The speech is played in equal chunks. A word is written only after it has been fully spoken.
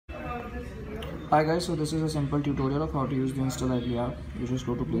Hi guys, so this is a simple tutorial of how to use the InstaLively app. You just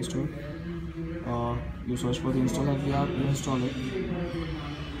go to Play Store, you search for the InstaLively app, you install it.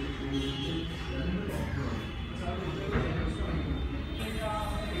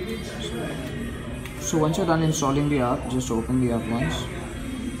 So once you're done installing the app, just open the app once.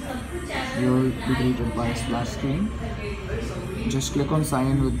 You'll be greeted by a splash screen. Just click on sign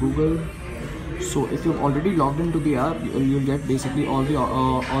in with Google. So if you've already logged into the app, you'll get basically all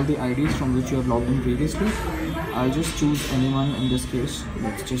the IDs from which you have logged in previously. I'll just choose anyone in this case.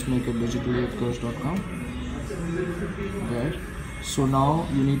 Let's just make it digitally@coach.com. There. So now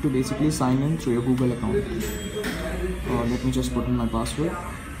you need to basically sign in through your Google account. Let me just put in my password.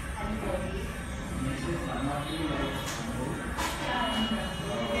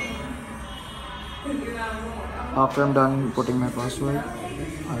 After I'm done putting my password,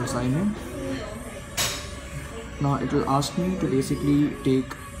 I'll sign in. Now it will ask me to basically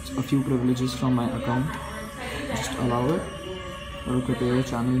take a few privileges from my account. Just allow it. I will prepare a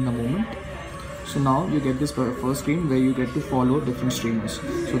channel in a moment. So now you get this first screen where you get to follow different streamers.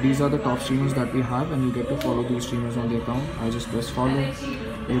 So these are the top streamers that we have, and you get to follow these streamers on the account. I just press follow.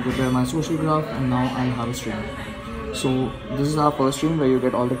 It will prepare my social graph, and now I'll have a stream. So this is our first stream where you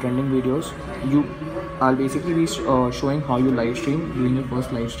get all the trending videos. I'll basically be showing how you live stream, doing your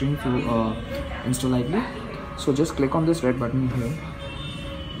first live stream through InstaLively. So just click on this red button here.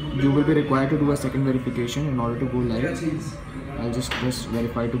 You will be required to do a second verification in order to go live. I'll just press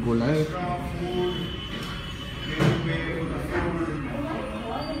verify to go live.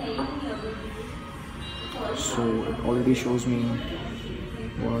 So it already shows me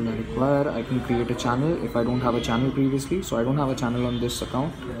what I require. I can create a channel if I don't have a channel previously. So I don't have a channel on this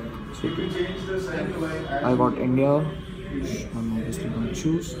account. So I got India. I'm obviously going to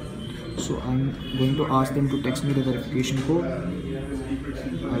choose. So I'm going to ask them to text me the verification code.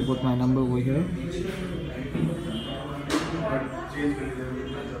 I'll put my number over here.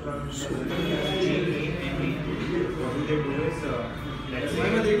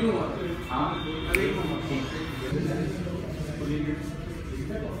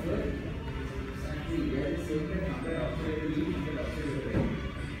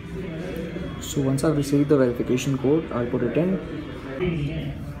 So once I've received the verification code, I'll put it in.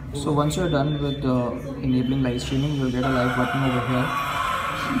 So once you're done with enabling live streaming, you'll get a live button over here.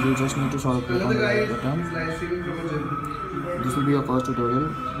 You just need to sort of click on the live button. This will be your first tutorial.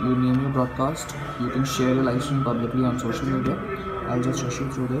 You name your broadcast. You can share your live stream publicly on social media. I'll just rush you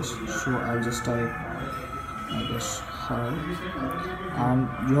through this. So I'll just type, I guess, hi.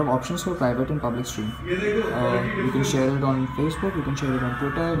 And you have options for private and public stream. You can share it on Facebook, you can share it on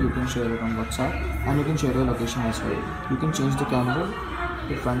Twitter, you can share it on WhatsApp, and you can share your location as well. You can change the camera,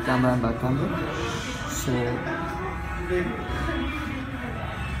 the front camera and back camera. So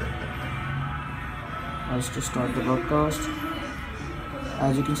let's just start the broadcast.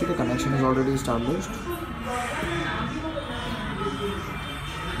 As you can see, the connection is already established.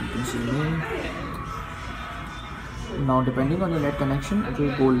 You can see me. Now depending on your net connection, it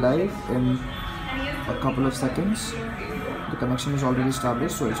will go live in a couple of seconds. The connection is already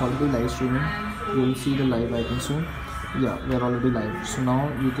established, so it's already live streaming. You will see the live icon soon. Yeah, we're already live. So now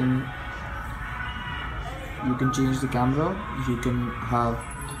you can change the camera. You can have,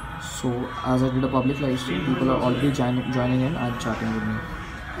 so as I did a public live stream, people are already joining in and chatting with me.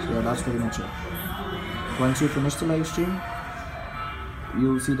 So yeah, that's pretty much it. Once you finish the live stream,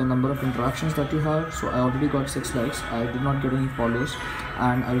 you'll see the number of interactions that you have. So I already got 6 likes. I did not get any follows,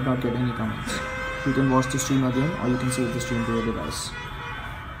 and I did not get any comments. You can watch the stream again, or you can save the stream to your device.